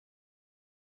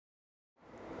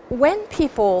When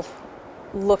people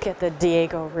look at the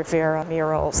Diego Rivera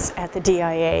murals at the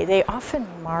DIA, they often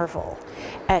marvel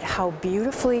at how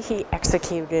beautifully he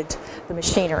executed the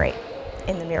machinery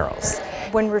in the murals.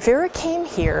 When Rivera came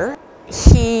here,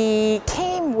 he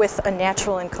came with a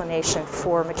natural inclination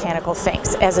for mechanical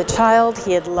things. As a child,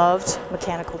 he had loved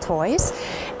mechanical toys,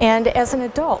 and as an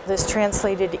adult, this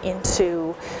translated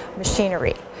into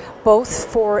machinery, both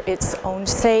for its own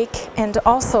sake and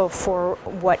also for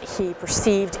what he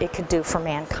perceived it could do for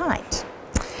mankind.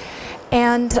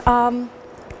 And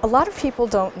a lot of people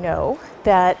don't know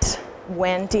that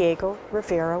when Diego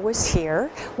Rivera was here,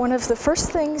 one of the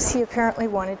first things he apparently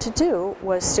wanted to do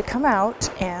was to come out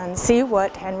and see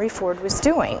what Henry Ford was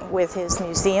doing with his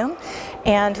museum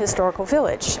and historical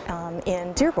village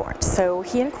in Dearborn. So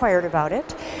he inquired about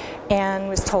it and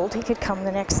was told he could come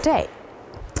the next day.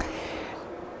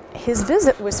 His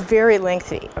visit was very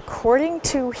lengthy. According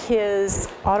to his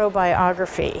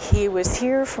autobiography, he was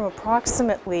here from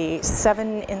approximately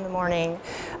 7 in the morning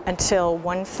until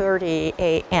 1:30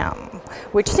 a.m.,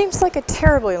 which seems like a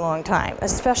terribly long time,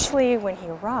 especially when he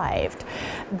arrived.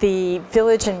 The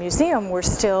village and museum were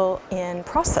still in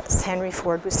process. Henry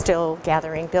Ford was still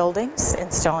gathering buildings,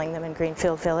 installing them in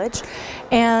Greenfield Village,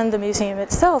 and the museum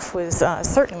itself was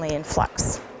certainly in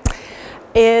flux.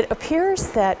 It appears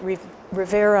that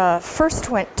Rivera first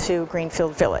went to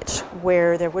Greenfield Village,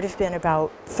 where there would have been about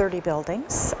 30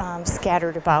 buildings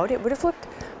scattered about. It would have looked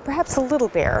perhaps a little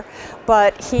bare,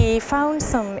 but he found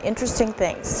some interesting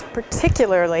things,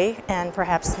 particularly, and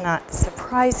perhaps not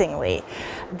surprisingly,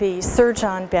 the Sir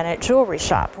John Bennett jewelry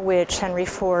shop, which Henry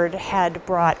Ford had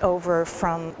brought over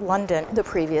from London the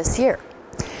previous year.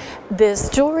 This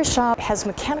jewelry shop has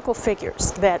mechanical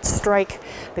figures that strike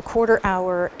the quarter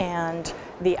hour and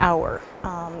the hour.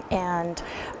 And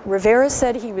Rivera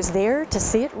said he was there to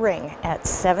see it ring at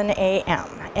 7 a.m.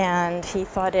 and he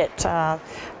thought it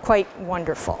quite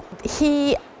wonderful.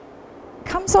 He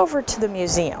comes over to the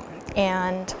museum,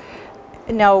 and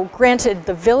now granted,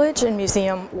 the village and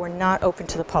museum were not open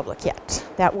to the public yet.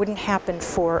 That wouldn't happen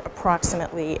for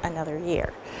approximately another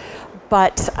year.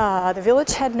 But the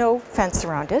village had no fence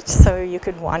around it, so you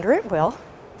could wander at will,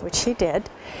 which he did.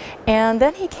 And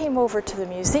then he came over to the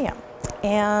museum,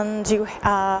 and you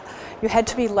had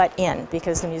to be let in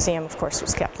because the museum, of course,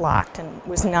 was kept locked and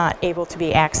was not able to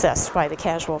be accessed by the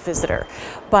casual visitor.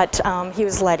 But he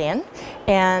was let in,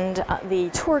 and the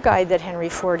tour guide that Henry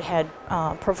Ford had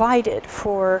provided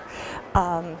for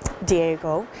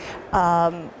Diego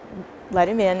let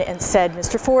him in and said,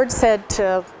 "Mr. Ford said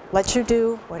to let you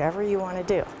do whatever you want to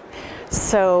do."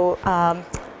 So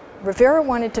Rivera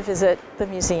wanted to visit the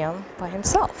museum by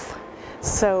himself.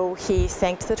 So he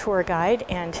thanked the tour guide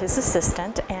and his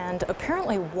assistant and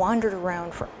apparently wandered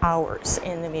around for hours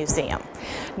in the museum.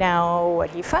 Now, what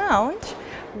he found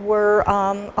were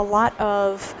a lot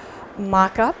of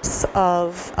mock-ups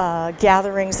of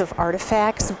gatherings of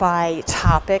artifacts by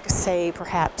topic, say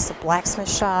perhaps a blacksmith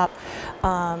shop,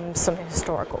 some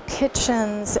historical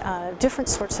kitchens, different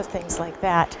sorts of things like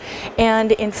that.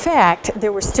 And in fact,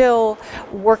 there were still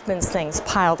workman's things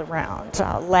piled around,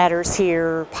 ladders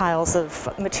here, piles of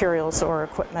materials or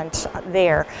equipment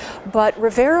there. But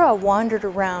Rivera wandered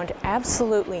around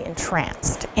absolutely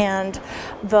entranced. And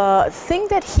the thing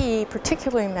that he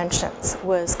particularly mentions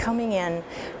was coming in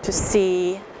to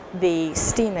see the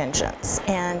steam engines,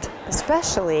 and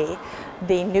especially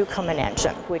the Newcomen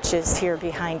engine, which is here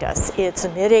behind us. It's a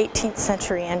mid-18th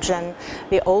century engine,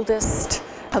 the oldest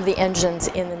of the engines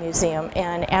in the museum,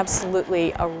 and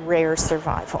absolutely a rare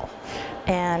survival.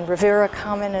 And Rivera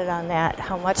commented on that,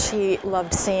 how much he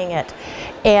loved seeing it.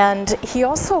 And he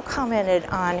also commented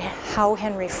on how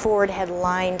Henry Ford had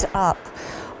lined up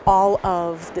all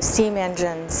of the steam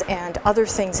engines and other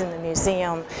things in the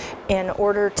museum in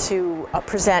order to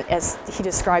present, as he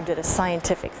described it, a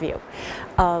scientific view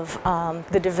of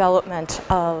the development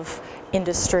of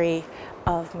industry,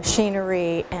 of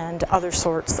machinery, and other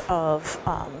sorts of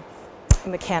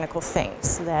mechanical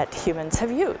things that humans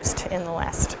have used in the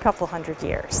last couple hundred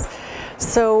years.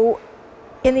 So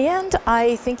in the end,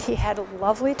 I think he had a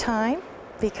lovely time,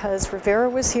 because Rivera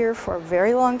was here for a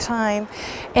very long time,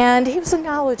 and he was a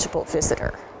knowledgeable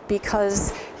visitor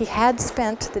because he had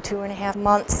spent the 2.5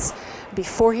 months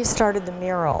before he started the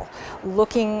mural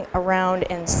looking around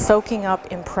and soaking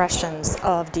up impressions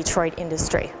of Detroit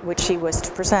industry, which he was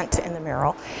to present in the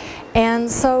mural. And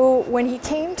so when he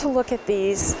came to look at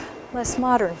these less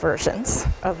modern versions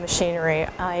of machinery,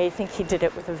 I think he did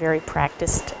it with a very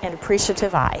practiced and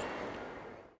appreciative eye.